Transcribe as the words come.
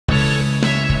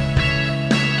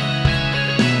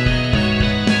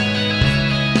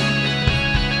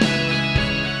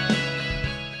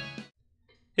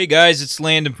Hey guys, it's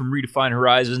Landon from Redefined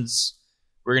Horizons.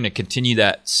 We're going to continue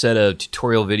that set of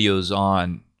tutorial videos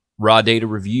on raw data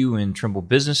review in Trimble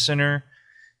Business Center.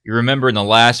 You remember in the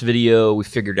last video we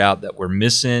figured out that we're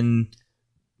missing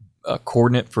a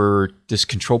coordinate for this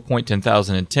control point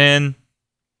 10,010.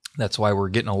 That's why we're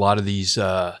getting a lot of these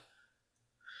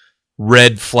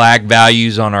red flag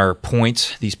values on our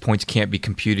points. These points can't be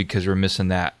computed because we're missing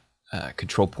that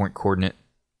control point coordinate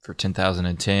for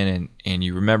 10,010, and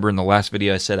you remember in the last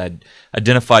video I said I'd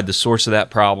identified the source of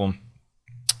that problem.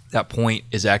 That point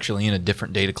is actually in a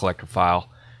different data collector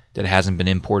file that hasn't been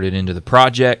imported into the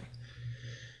project,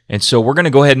 and so we're going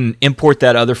to go ahead and import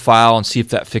that other file and see if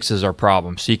that fixes our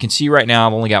problem. So you can see right now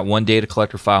I've only got one data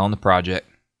collector file in the project.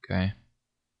 Okay,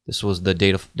 this was the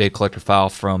data collector file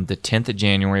from the 10th of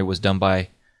January. It was done by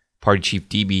Party Chief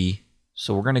DB.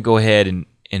 So we're going to go ahead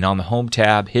and on the Home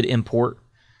tab hit import.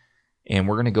 And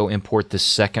we're going to go import this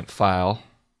second file.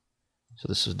 So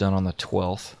this was done on the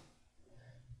 12th.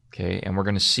 Okay, and we're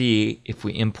going to see if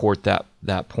we import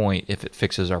that point, if it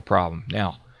fixes our problem.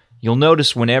 Now, you'll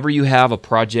notice whenever you have a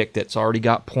project that's already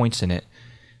got points in it,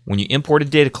 when you import a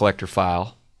data collector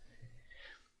file,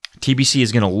 TBC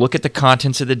is going to look at the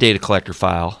contents of the data collector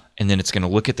file, and then it's going to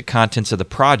look at the contents of the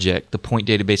project, the point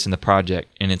database in the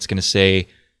project, and it's going to say,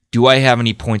 do I have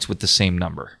any points with the same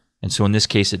number? And so in this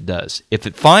case it does. If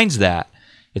it finds that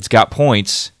it's got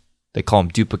points, they call them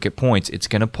duplicate points, it's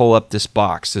going to pull up this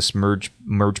box, this merge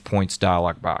points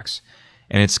dialog box.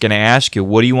 And it's going to ask you,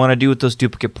 what do you want to do with those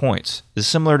duplicate points? This is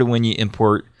similar to when you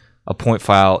import a point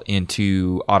file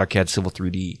into AutoCAD Civil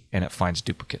 3D and it finds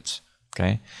duplicates.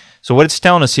 Okay, so what it's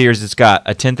telling us here is it's got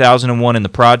a 10,001 in the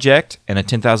project and a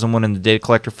 10,001 in the data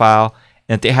collector file,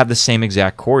 and that they have the same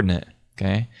exact coordinate.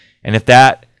 Okay, and if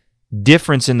that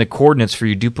difference in the coordinates for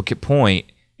your duplicate point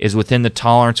is within the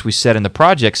tolerance we set in the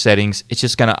project settings, it's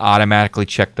just going to automatically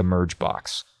check the merge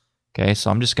box. Okay,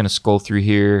 so I'm just going to scroll through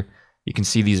here. You can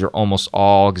see these are almost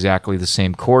all exactly the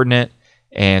same coordinate,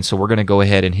 and so we're going to go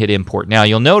ahead and hit import. Now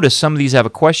you'll notice some of these have a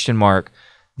question mark.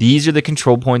 These are the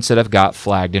control points that I've got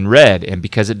flagged in red, and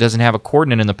because it doesn't have a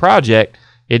coordinate in the project,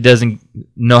 it doesn't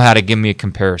know how to give me a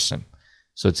comparison.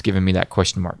 So it's giving me that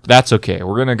question mark. But that's okay.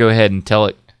 We're going to go ahead and tell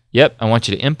it, yep, I want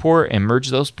you to import and merge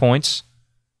those points.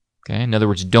 Okay, in other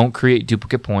words, don't create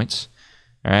duplicate points.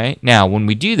 All right, now when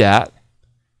we do that,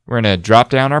 we're going to drop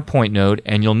down our point node,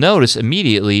 and you'll notice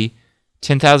immediately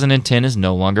 10,010 is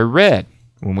no longer red.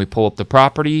 When we pull up the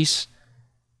properties,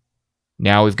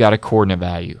 now we've got a coordinate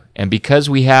value. And because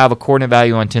we have a coordinate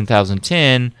value on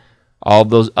 10,010, all of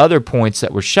those other points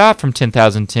that were shot from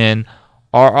 10,010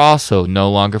 are also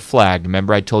no longer flagged.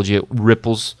 Remember I told you it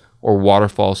ripples or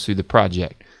waterfalls through the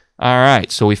project.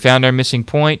 Alright, so we found our missing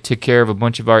point, took care of a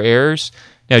bunch of our errors.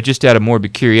 Now just out of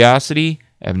morbid curiosity,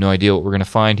 I have no idea what we're going to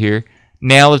find here.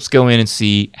 Now let's go in and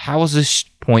see, how was this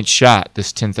point shot,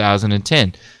 this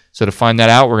 10,010? So to find that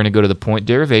out, we're going to go to the point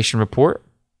derivation report.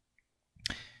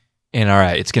 And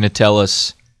alright, it's going to tell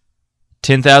us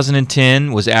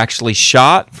 10,010 was actually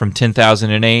shot from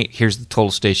 10,008. Here's the total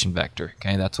station vector.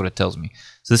 Okay, that's what it tells me.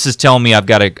 So this is telling me I've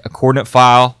got a coordinate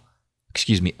file,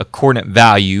 a coordinate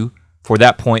value for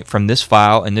that point from this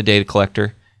file in the data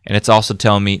collector, and it's also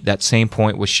telling me that same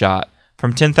point was shot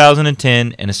from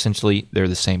 10,010, and essentially they're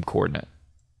the same coordinate.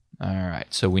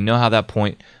 Alright, so we know how that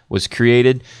point was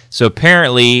created. So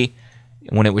apparently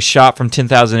when it was shot from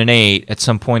 10,008 at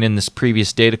some point in this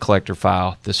previous data collector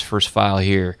file, this first file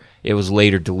here, it was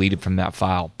later deleted from that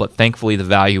file, but thankfully the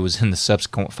value was in the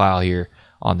subsequent file here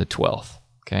on the 12th.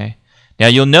 Okay, now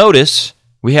you'll notice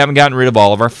we haven't gotten rid of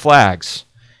all of our flags.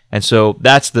 And so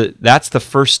that's the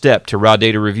first step to raw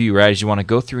data review, right? Is you want to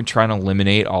go through and try and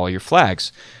eliminate all your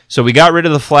flags. So we got rid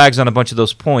of the flags on a bunch of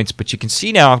those points, but you can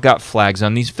see now I've got flags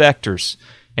on these vectors.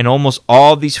 And almost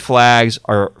all of these flags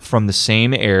are from the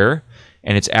same error,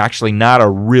 and it's actually not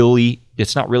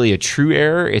it's not really a true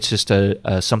error, it's just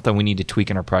something we need to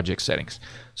tweak in our project settings.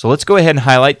 So let's go ahead and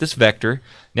highlight this vector.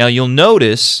 Now you'll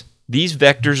notice these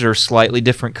vectors are a slightly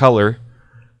different color.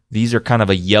 These are kind of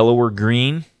a yellower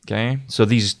green. Okay, so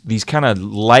these kind of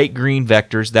light green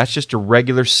vectors, that's just a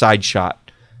regular side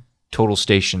shot total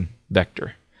station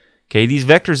vector. Okay, these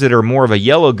vectors that are more of a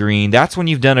yellow-green, that's when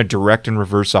you've done a direct and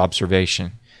reverse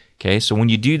observation. Okay, so when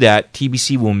you do that,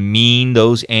 TBC will mean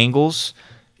those angles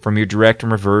from your direct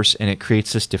and reverse, and it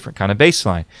creates this different kind of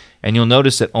baseline. And you'll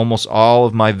notice that almost all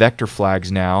of my vector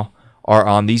flags now are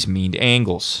on these meaned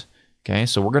angles. Okay,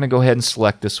 so we're going to go ahead and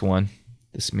select this one,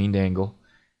 this meaned angle.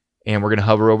 And we're going to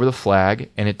hover over the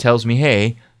flag, and it tells me,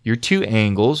 hey, your two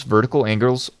angles, vertical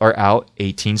angles, are out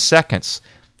 18 seconds.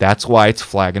 That's why it's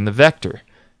flagging the vector.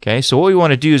 Okay, so what we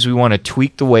want to do is we want to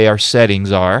tweak the way our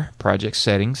settings are, project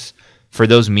settings. for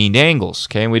those mean angles.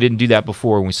 Okay, and we didn't do that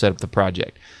before when we set up the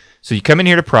project. So you come in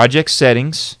here to project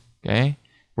settings. Okay,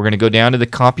 we're going to go down to the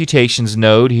computations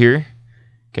node here.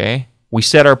 Okay, we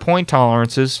set our point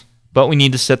tolerances, but we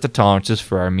need to set the tolerances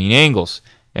for our mean angles.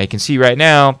 Now you can see right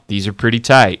now these are pretty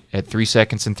tight at 3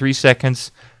 seconds and 3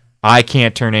 seconds. I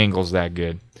can't turn angles that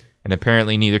good, and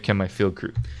apparently neither can my field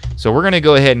crew. So we're going to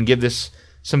go ahead and give this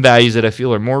some values that I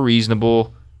feel are more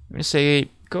reasonable. I'm going to say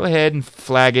go ahead and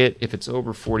flag it if it's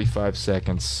over 45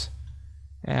 seconds.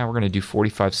 Yeah, we're going to do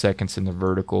 45 seconds in the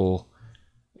vertical,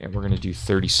 and we're going to do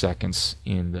 30 seconds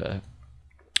in the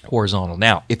horizontal.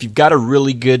 Now, if you've got a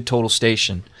really good total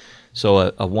station,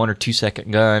 so a 1 or 2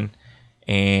 second gun,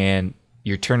 and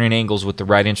you're turning angles with the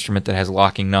right instrument that has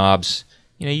locking knobs,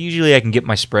 usually I can get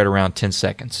my spread around 10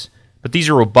 seconds. But these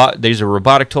are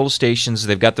robotic total stations.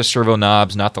 They've got the servo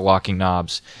knobs, not the locking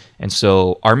knobs. And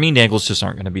so our mean angles just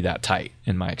aren't going to be that tight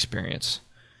in my experience.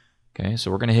 Okay, so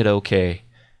we're going to hit OK.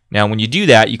 Now when you do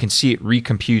that, you can see it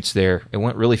recomputes there. It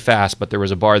went really fast, but there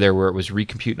was a bar there where it was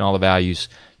recomputing all the values.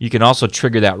 You can also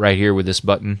trigger that right here with this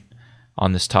button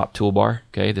on this top toolbar.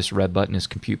 Okay, this red button is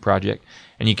Compute Project.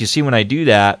 And you can see when I do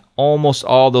that, almost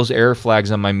all those error flags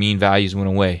on my mean values went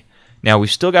away. Now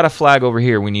we've still got a flag over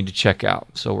here we need to check out.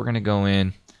 So we're going to go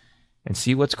in and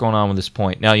see what's going on with this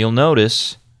point. Now you'll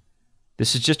notice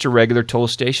this is just a regular total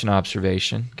station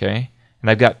observation, okay?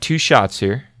 And I've got 2 shots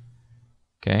here,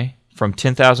 okay, from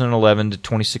 10,011 to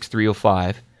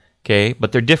 26,305, okay?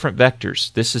 But they're different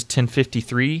vectors. This is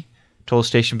 1053, total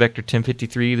station vector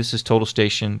 1053. This is total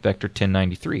station vector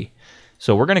 1093.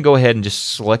 So we're going to go ahead and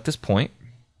just select this point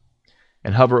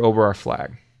and hover over our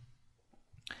flag.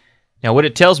 Now what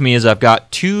it tells me is I've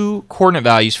got 2 coordinate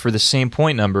values for the same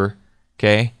point number,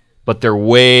 okay, but they're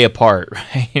way apart,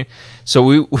 right? So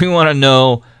we want to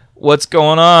know what's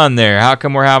going on there. How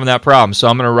come we're having that problem? So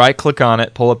I'm going to right click on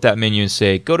it, pull up that menu and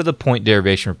say, go to the point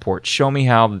derivation report. Show me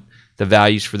how the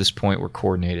values for this point were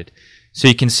coordinated. So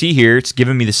you can see here it's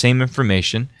giving me the same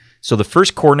information. So the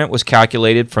first coordinate was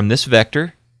calculated from this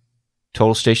vector,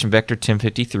 total station vector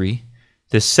 1053.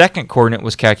 The second coordinate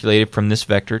was calculated from this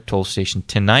vector, total station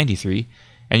 1093,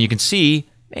 and you can see,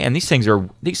 man, these things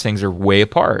are way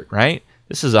apart, right?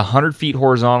 This is 100 feet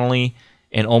horizontally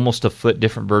and almost a foot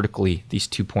different vertically, these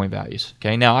 2 point values.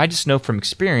 Okay, now I just know from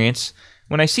experience,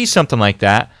 when I see something like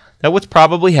that what's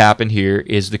probably happened here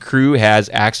is the crew has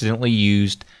accidentally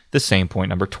used the same point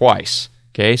number twice.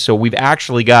 Okay, so we've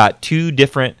actually got 2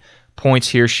 different points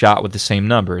here shot with the same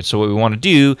number. And so what we want to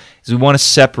do is we want to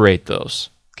separate those.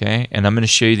 Okay, and I'm going to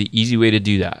show you the easy way to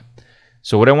do that.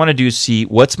 So what I want to do is see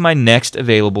what's my next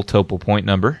available topo point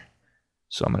number.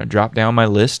 So I'm going to drop down my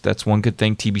list. That's one good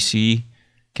thing TBC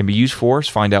can be used for, is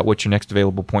find out what your next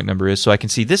available point number is. So I can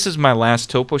see this is my last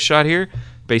topo shot here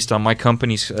based on my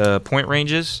company's point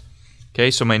ranges. Okay,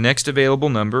 so my next available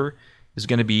number is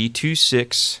going to be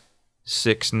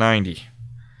 26690.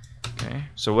 Okay,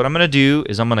 so what I'm going to do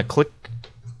is I'm going to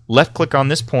left click on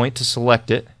this point to select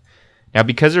it. Now,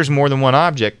 because there's more than one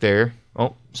object there,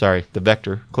 the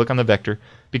vector, click on the vector.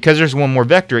 Because there's one more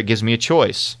vector, it gives me a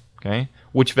choice, okay?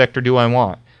 Which vector do I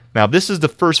want? Now, this is the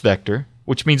first vector,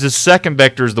 which means the second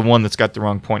vector is the one that's got the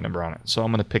wrong point number on it. So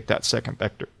I'm going to pick that second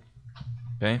vector,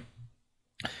 okay?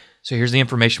 So here's the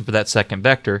information for that second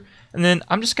vector. And then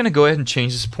I'm just going to go ahead and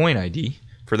change this point ID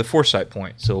for the foresight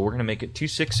point. So we're going to make it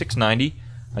 26690,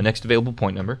 a next available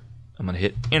point number. I'm going to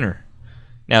hit Enter.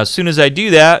 Now, as soon as I do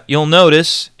that, you'll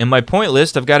notice in my point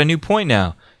list, I've got a new point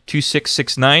now,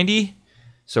 26690.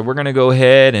 So we're going to go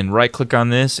ahead and right-click on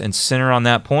this and center on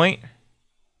that point.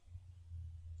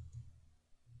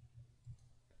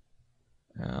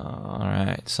 All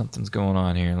right, something's going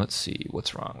on here. Let's see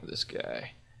what's wrong with this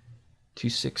guy.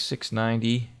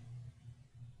 26690.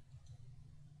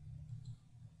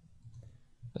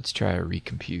 Let's try a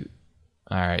recompute.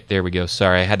 All right, there we go.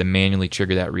 Sorry, I had to manually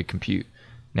trigger that recompute.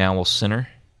 Now we'll center.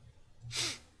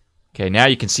 Okay, now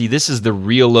you can see this is the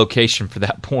real location for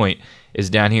that point, is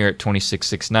down here at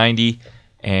 26690.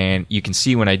 And you can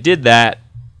see when I did that,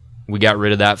 we got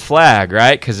rid of that flag,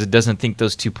 right? Because it doesn't think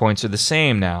those 2 points are the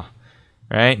same now.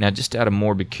 Right? Now, just out of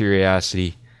morbid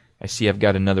curiosity, I see I've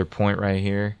got another point right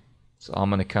here. So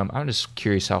I'm just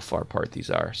curious how far apart these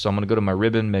are. So I'm going to go to my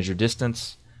ribbon, measure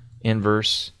distance,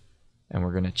 inverse, and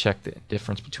we're going to check the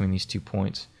difference between these 2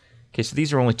 points. Okay, so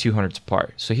these are only 200ths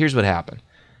apart. So here's what happened.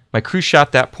 My crew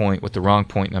shot that point with the wrong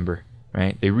point number,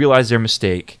 right? They realized their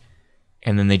mistake,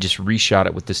 and then they just reshot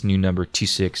it with this new number,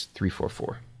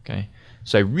 26344, okay?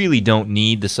 So I really don't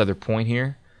need this other point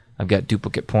here. I've got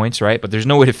duplicate points, right? But there's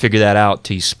no way to figure that out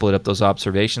till you split up those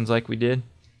observations like we did,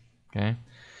 okay?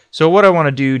 So what I want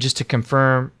to do, just to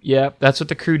confirm, yeah, that's what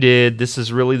the crew did. This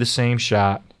is really the same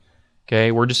shot, Okay,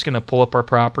 we're just going to pull up our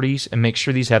properties and make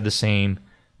sure these have the same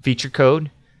feature code.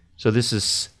 So this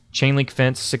is chain link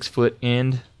fence, 6 foot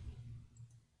end.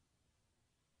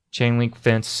 Chain link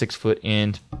fence, 6 foot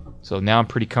end. So now I'm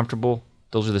pretty comfortable.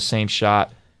 Those are the same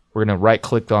shot. We're going to right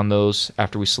click on those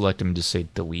after we select them and just say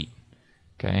delete.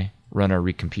 Okay, run our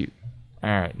recompute. All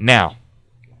right, now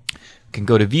we can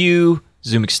go to view,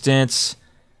 zoom extents.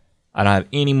 I don't have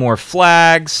any more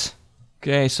flags.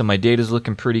 Okay, so my data is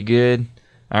looking pretty good.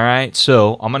 All right,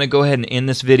 so I'm going to go ahead and end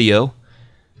this video. All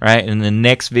right, in the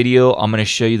next video, I'm going to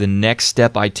show you the next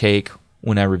step I take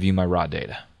when I review my raw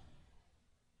data.